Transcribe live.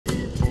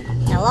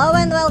Hello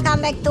and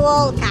welcome back to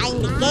all kind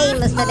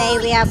games. Today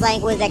we are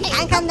playing with the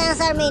Cancan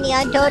Dancer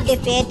minion to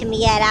defeat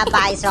Meena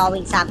by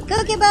throwing some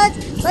cookie bots.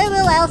 We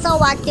will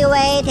also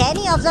activate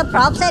any of the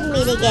props and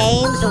mini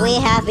games we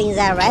have in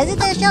the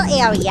residential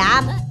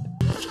area.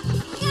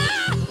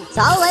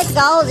 So let's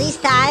go. This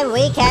time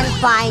we can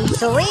find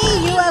 3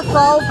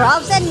 UFO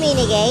props and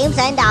mini games,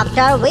 and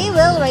after we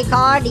will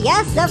record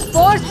the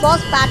 4th boss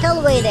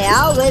battle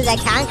video with the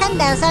Cancan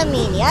Dancer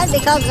minion,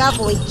 because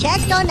we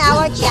checked on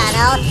our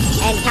channel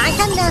and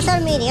Cancan Dancer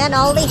minion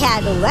only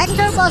had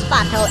Vector boss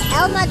battle,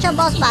 Macho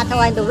boss battle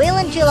and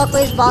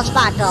Villaintriloquist boss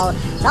battle.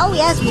 So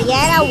yes,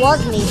 Meena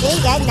was missing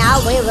and now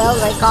we will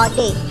record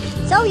it.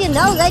 So you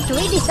know that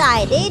we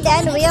decided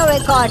and we are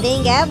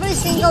recording every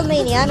single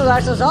minion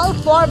versus all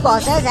 4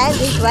 bosses, and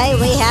this way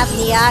we have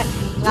near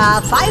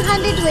 500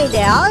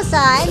 videos,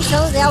 and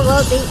so there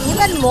will be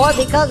even more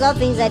because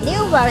of in the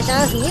new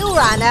versions, new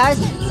runners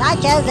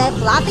such as the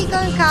Fluffy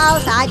Corn Cow,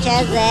 such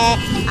as the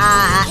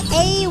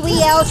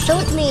AVL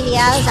suit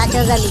minions, such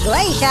as the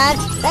Migration.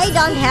 They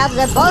don't have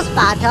the boss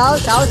battle,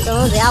 so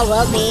soon there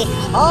will be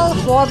all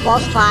 4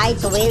 boss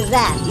fights with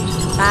them.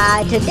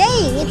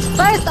 Today it's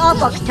 1st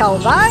of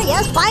October.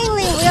 Yes,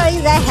 finally we are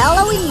in the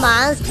Halloween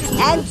month,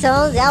 and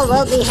soon there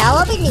will be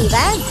Halloween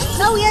event.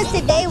 So yes,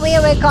 today we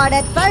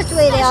recorded first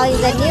video in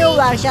the new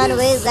version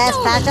with the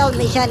special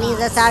mission in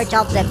the search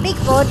of the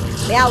Bigfoot,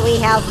 where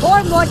we have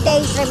 4 more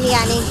days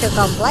remaining to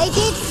complete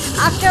it.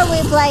 After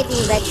we played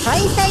in the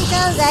train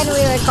stations, then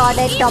we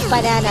recorded Top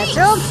Banana's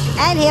room,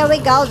 and here we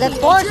go, the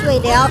 4th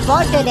video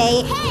for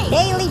today,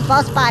 daily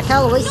boss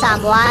battle with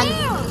someone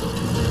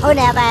who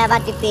never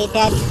ever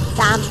defeated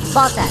some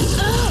bosses.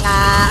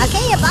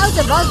 Okay, about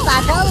the boss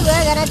battle,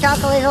 we're gonna talk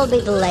a little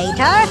bit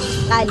later.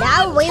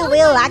 Now we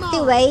will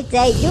activate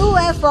the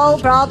UFO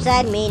props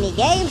and mini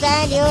games,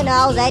 and you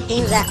know that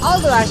in the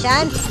old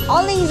version,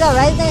 only in the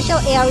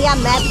residential area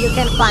map you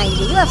can find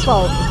the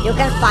UFO, you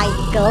can find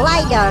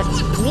gliders,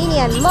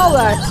 minion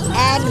mowers,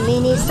 and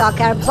mini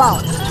soccer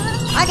balls.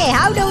 Okay,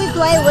 how do we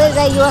play with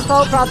the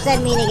UFO props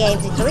and mini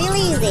games? It's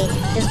really easy.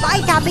 Just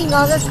by tapping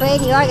on the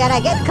screen, you are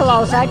gonna get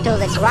closer to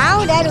the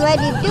ground, and when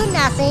you do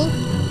nothing,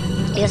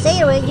 you see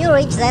you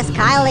reach the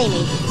sky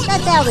limit.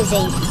 That's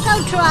everything. So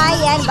try,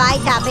 and by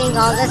tapping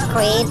on the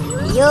screen,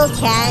 you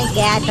can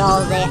get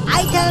all the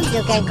items,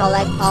 you can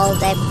collect all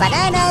the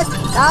bananas.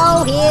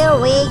 So here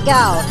we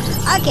go.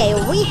 Okay,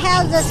 we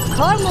have the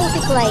score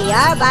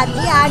multiplayer, but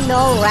there are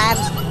no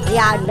ramps,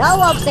 there are no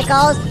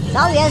obstacles.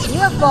 So yes,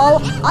 UFO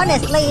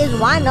honestly is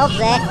one of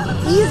the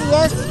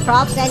easiest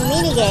props and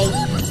mini games.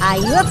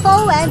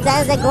 UFO and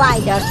then the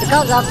gliders,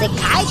 because of the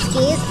kite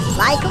skis,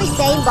 likely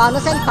same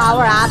bonus and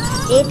power up.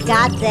 It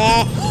got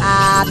the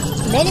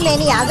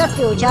many other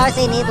features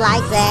in it,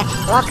 like the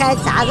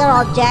rockets, other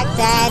objects,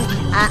 and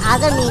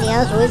other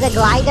minions with the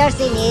gliders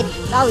in it.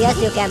 So yes,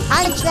 you can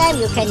punch them,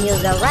 you can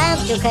use the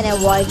ramps, you can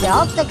avoid the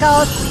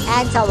obstacles,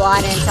 and so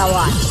on and so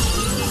on.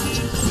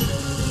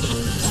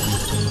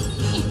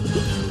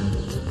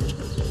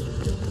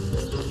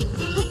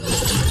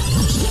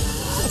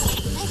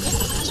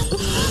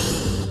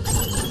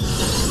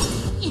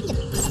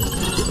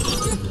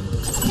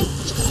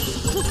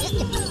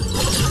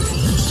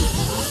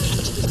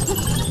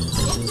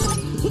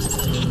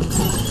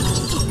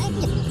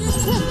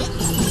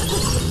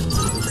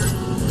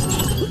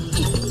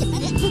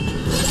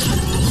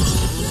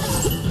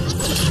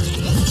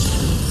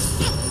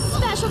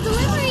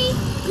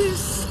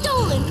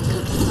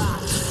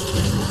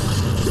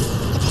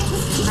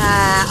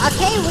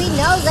 Okay, we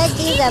know that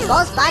in the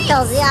boss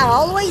battles there are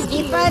always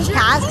different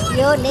tasks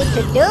you need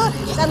to do.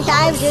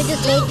 Sometimes you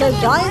just need to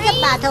join the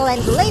battle and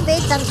leave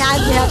it.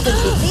 Sometimes you have to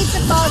defeat the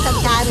boss.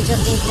 Sometimes you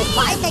just need to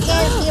fight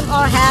against him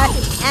or her,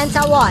 and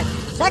so on.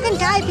 Second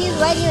type is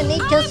when you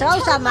need to throw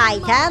some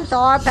items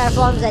or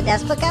perform the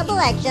Despicable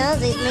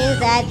actions. It means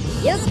that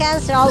you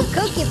can throw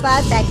cookie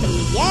bots at the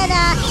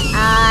Meena,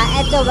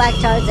 at the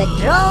Vector, the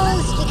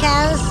drones,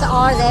 chickens,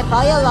 or the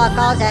pollo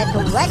locals at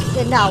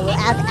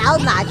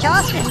Macho,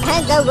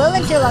 and the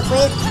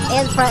Villaintriloquist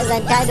is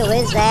presented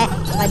with the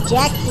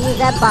Jack in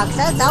the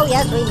boxes. So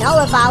yes, we know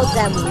about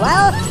them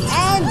well.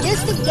 And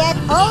just to get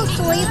all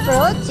 3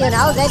 fruits, you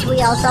know that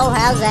we also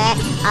have the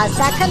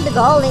second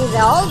goal in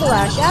the old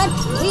version.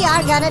 We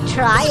are gonna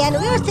try, and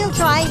we're still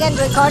trying and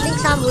recording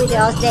some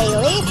videos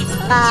daily.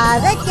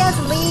 That yes,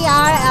 we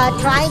are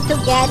trying to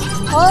get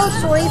all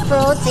 3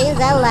 fruits in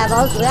the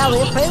levels where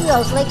we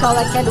previously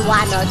collected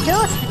 1 or 2,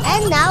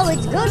 and now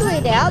it's good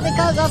video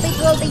because of it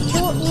will be 2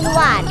 in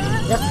 1.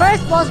 The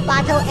first boss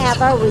battle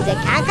ever with the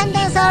Cancan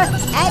Dancer,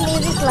 and in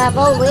this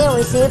level we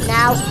receive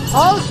now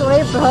all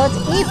 3 fruits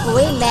if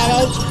we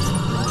manage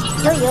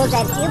to use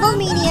an evil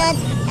minion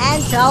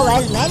and throw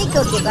as many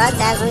cookie bots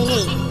as we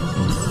need.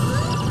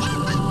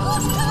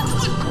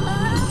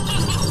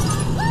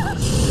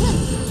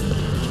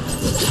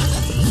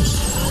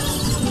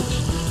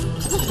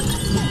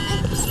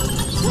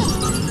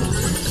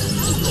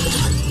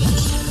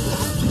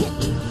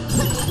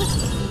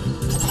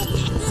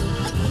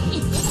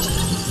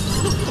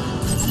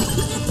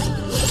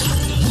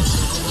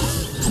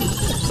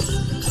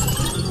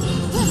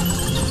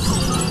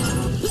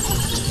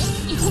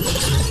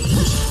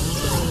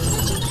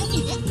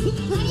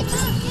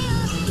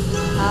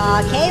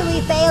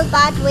 failed,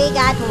 but we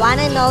got one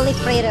and only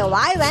free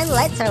revive, and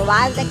let's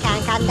revive the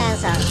Cancan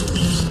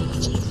Dancer.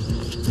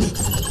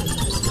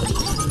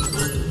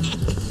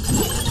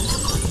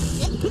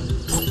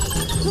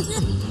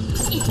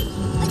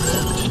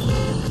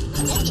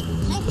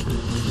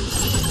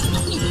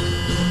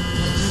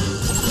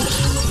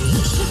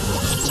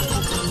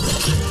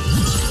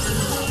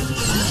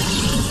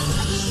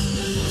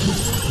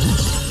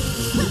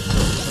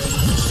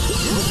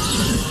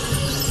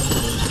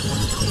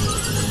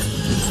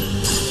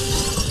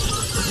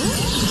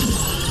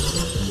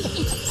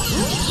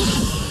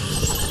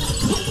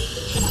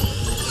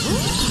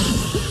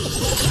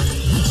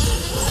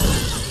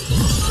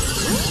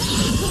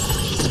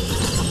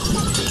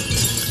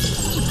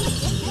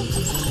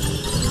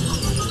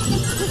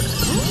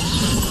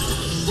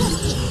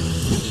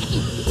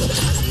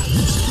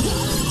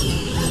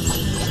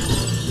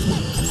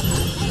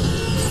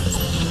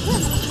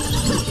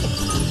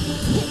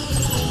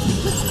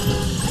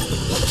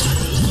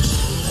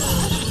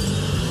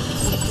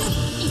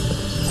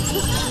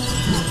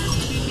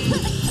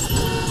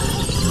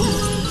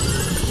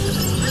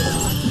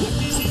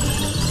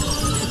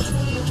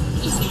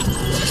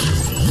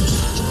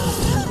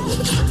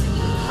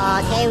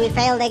 Okay, we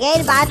failed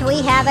again, but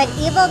we have an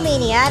evil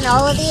minion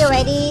already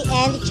ready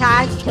and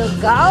charged to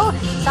go.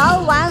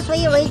 So once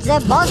we reach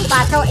the boss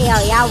battle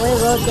area, we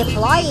will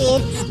deploy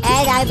it,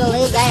 and I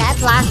believe that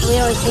at last we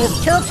receive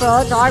 2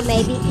 fruits or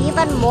maybe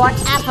even more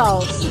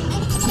apples.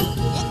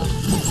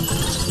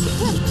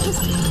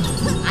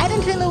 I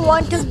don't really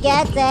want to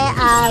get the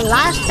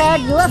last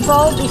third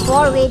UFO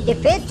before we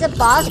defeat the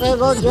boss. We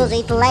will use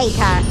it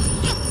later.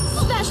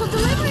 Special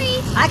delivery!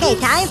 Okay,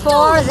 time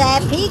for the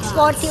Peaks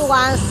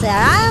 41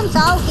 serum,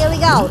 so here we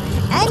go.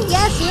 And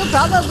yes, you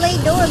probably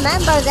do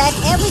remember that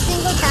every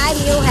single time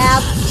you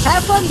have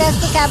performed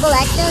despicable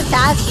action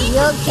tasks,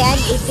 you can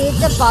defeat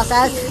the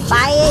bosses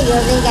by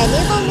using an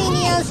evil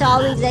minion,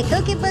 throwing the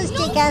cookie bots,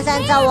 chickens,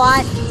 and so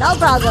on. So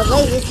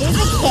probably this is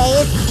the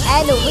case,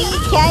 and we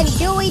can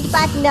do it,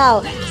 but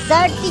no.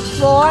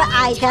 34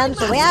 items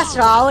we are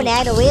thrown,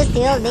 and we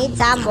still need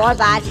some more,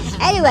 but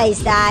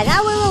anyways,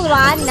 now we will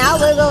run, now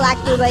we will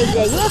activate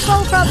the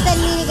UFO Props and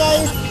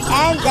minigames,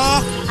 and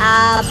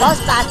the boss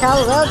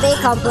battle will be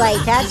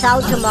completed.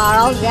 So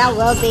tomorrow there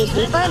will be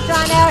different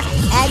runner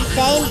and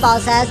same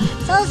bosses.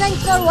 So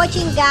thanks for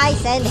watching,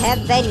 guys, and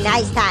have a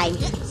nice time.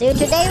 See you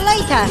today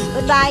later.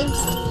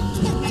 Goodbye.